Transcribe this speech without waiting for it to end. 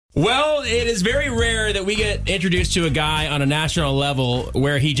Well, it is very rare that we get introduced to a guy on a national level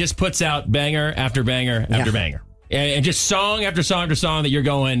where he just puts out banger after banger after banger. And just song after song after song that you're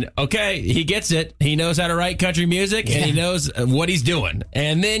going, okay, he gets it. He knows how to write country music and he knows what he's doing.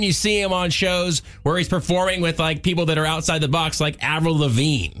 And then you see him on shows where he's performing with like people that are outside the box, like Avril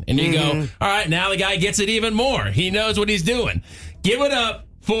Lavigne. And you go, all right, now the guy gets it even more. He knows what he's doing. Give it up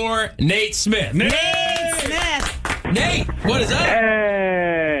for Nate Smith. Nate Smith. Nate, what is up?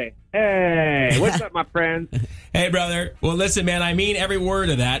 Hey, what's up, my friends? Hey, brother. Well, listen, man, I mean every word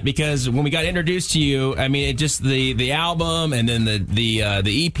of that because when we got introduced to you, I mean, it just the album and then the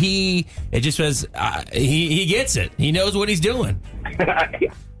EP, it just was, he gets it. He knows what he's doing. I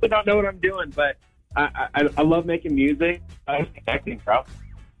don't know what I'm doing, but I love making music. I'm connecting, bro.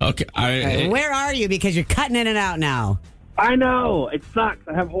 Okay. Where are you? Because you're cutting in and out now. I know. It sucks.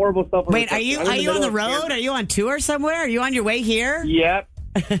 I have horrible stuff. Wait, are you on the road? Are you on tour somewhere? Are you on your way here? Yep.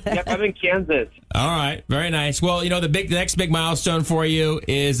 Yep, I'm in Kansas. All right, very nice. Well, you know, the next big milestone for you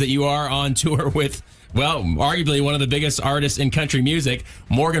is that you are on tour with, well, arguably one of the biggest artists in country music,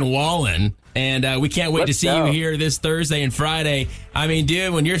 Morgan Wallen, and we can't wait to see you here this Thursday and Friday. I mean,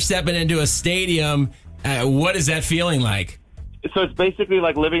 dude, when you're stepping into a stadium, what is that feeling like? So it's basically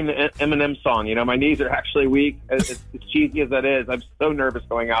like living the Eminem song. You know, my knees are actually weak. As cheesy as that is, I'm so nervous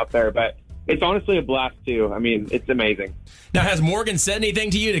going out there, but it's honestly a blast, too. I mean, it's amazing. Now, has Morgan said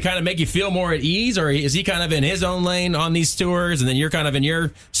anything to you to kind of make you feel more at ease, or is he kind of in his own lane on these tours, and then you're kind of in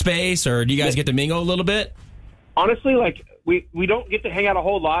your space, or do you guys get to mingle a little bit? Honestly, like, we don't get to hang out a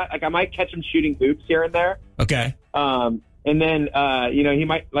whole lot. Like, I might catch him shooting hoops here and there. Okay. And then, you know, he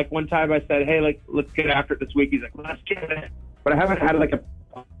might, like, one time I said, hey, like, let's get after it this week. He's like, let's get it. But I haven't had, like,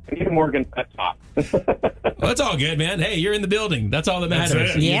 I need a Morgan pep talk. Well, that's all good, man. Hey, you're in the building. That's all that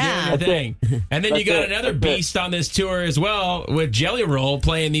matters. Yeah. You're doing your thing. And then you got another beast on this tour as well with Jelly Roll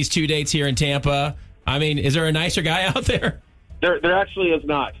playing these 2 dates here in Tampa. I mean, is there a nicer guy out there? There actually is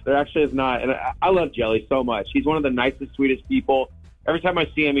not. There actually is not. And I love Jelly so much. He's one of the nicest, sweetest people. Every time I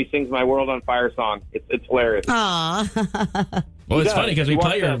see him, he sings my World on Fire song. It's hilarious. Aww. Well, it's funny because we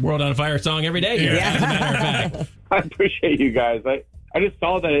play your World on Fire song every day here, as a matter of fact. I appreciate you guys. I just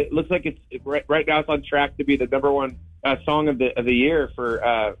saw that it looks like it's right now it's on track to be the number one song of the year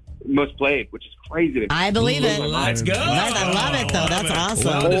for most played, which is crazy to me. I believe it. Let's go. I love it, though. That's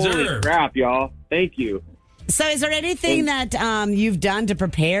awesome. Well deserved. Holy crap, y'all. Thank you. So is there anything that you've done to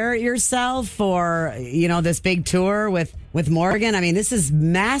prepare yourself for, you know, this big tour with Morgan? I mean, this is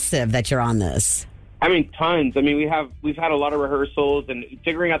massive that you're on this. I mean, tons. I mean, we've had a lot of rehearsals and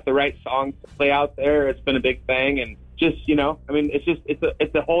figuring out the right songs to play out there. It's been a big thing, and just, you know, I mean,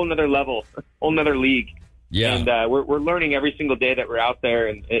 it's a whole nother level, a whole nother league. Yeah. And we're learning every single day that we're out there,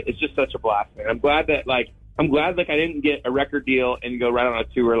 and it's just such a blast, man. I'm glad I didn't get a record deal and go right on a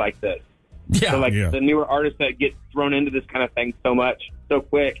tour like this. Yeah. So the newer artists that get thrown into this kind of thing so much, so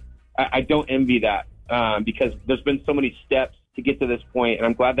quick, I don't envy that because there's been so many steps to get to this point, and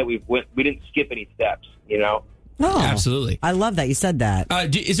I'm glad that we didn't skip any steps, you know? Oh, absolutely. I love that you said that.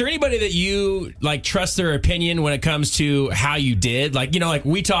 Is there anybody that you like trust their opinion when it comes to how you did? Like, you know, like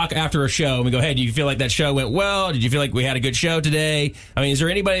we talk after a show and we go, hey, do you feel like that show went well? Did you feel like we had a good show today? I mean, is there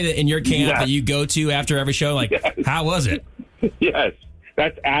anybody that in your camp that you go to after every show? Like, how was it? Yes.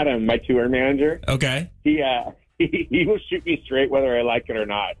 That's Adam, my tour manager. Okay. He will shoot me straight whether I like it or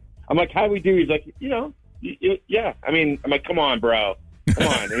not. I'm like, how do we do? He's like, you know, yeah. I mean, I'm like, come on, bro. Come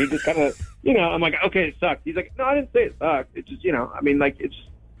on. And he just kind of, you know, I'm like, okay, it sucked. He's like, no, I didn't say it sucked. It's just, you know, I mean, like, it's just,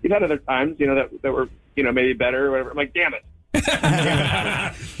 you've had other times, you know, that were, you know, maybe better or whatever. I'm like, damn it.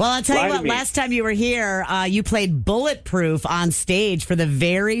 Well, I'll tell you what, last time you were here, you played Bulletproof on stage for the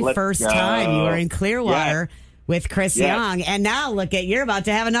very first time. You were in Clearwater with Chris Young. And now look at, you're about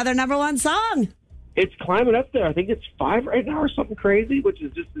to have another number one song. It's climbing up there. I think it's 5 right now or something crazy, which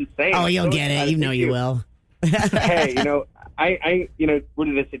is just insane. Oh, you'll get it. You know you will. Hey, you know, I you know, what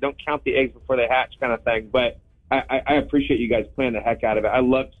do they say? Don't count the eggs before they hatch kind of thing. But I appreciate you guys playing the heck out of it. I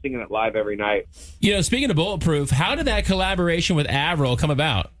love singing it live every night. You know, speaking of Bulletproof, how did that collaboration with Avril come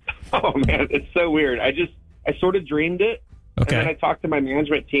about? Oh, man, it's so weird. I sort of dreamed it. Okay. And then I talked to my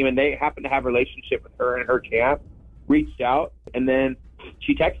management team, and they happened to have a relationship with her and her camp, reached out, and then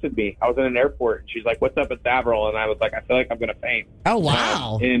she texted me. I was in an airport, and she's like, what's up, it's Avril? And I was like, I feel like I'm going to faint. Oh,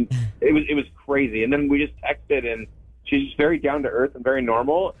 wow. And it was crazy. And then we just texted, and she's just very down to earth and very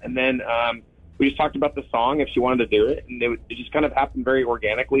normal. And then we just talked about the song, if she wanted to do it. And it just kind of happened very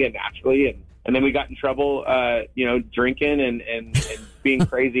organically and naturally. And then we got in trouble, you know, drinking and being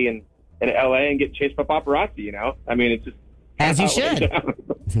crazy in L.A. and getting chased by paparazzi, you know? I mean, it just As you should.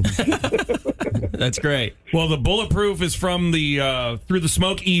 That's great. Well, the Bulletproof is from the Through the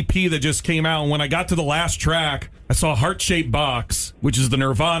Smoke EP that just came out. And when I got to the last track, I saw Heart Shaped Box, which is the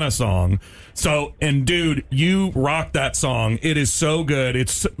Nirvana song. So, and dude, you rock that song. It is so good.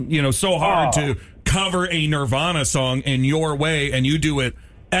 It's, so hard to cover a Nirvana song in your way, and you do it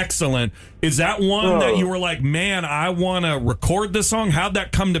excellent. Is that one that you were like, man, I want to record this song? How'd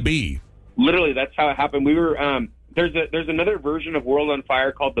that come to be? Literally, that's how it happened. We were there's another version of World on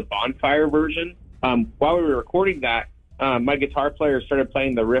Fire called the Bonfire version. While we were recording that, my guitar player started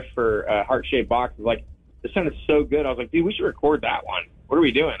playing the riff for Heart Shaped Box. I was like, this sounded so good. I was like, dude, we should record that one. What are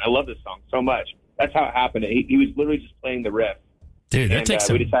we doing? I love this song so much. That's how it happened. He was literally just playing the riff. Dude, that takes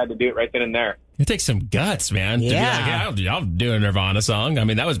some... we decided to do it right then and there. It takes some guts, man. Yeah. To be like, I'll do a Nirvana song. I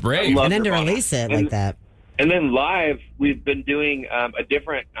mean, that was brave. And then Nirvana. To release it like that. And then live, we've been doing a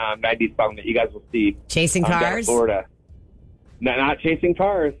different 90s song that you guys will see. Chasing Down in Cars? Florida. No, not Chasing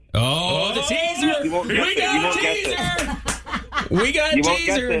Cars. Oh, the teaser! We got a teaser! We got a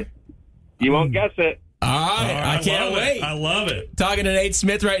teaser! You won't guess it. All right, I can't wait. I love it. Talking to Nate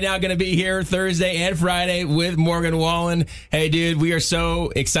Smith right now, going to be here Thursday and Friday with Morgan Wallen. Hey, dude, we are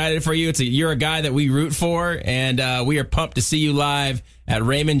so excited for you. You're a guy that we root for, and we are pumped to see you live at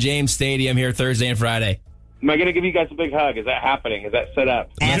Raymond James Stadium here Thursday and Friday. Am I going to give you guys a big hug? Is that happening? Is that set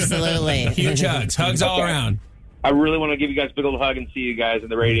up? Absolutely. Huge hugs. Hugs all around. I really want to give you guys a big old hug and see you guys in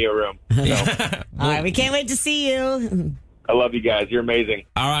the radio room. So. All right, we can't wait to see you. I love you guys. You're amazing.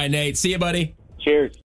 All right, Nate. See you, buddy. Cheers.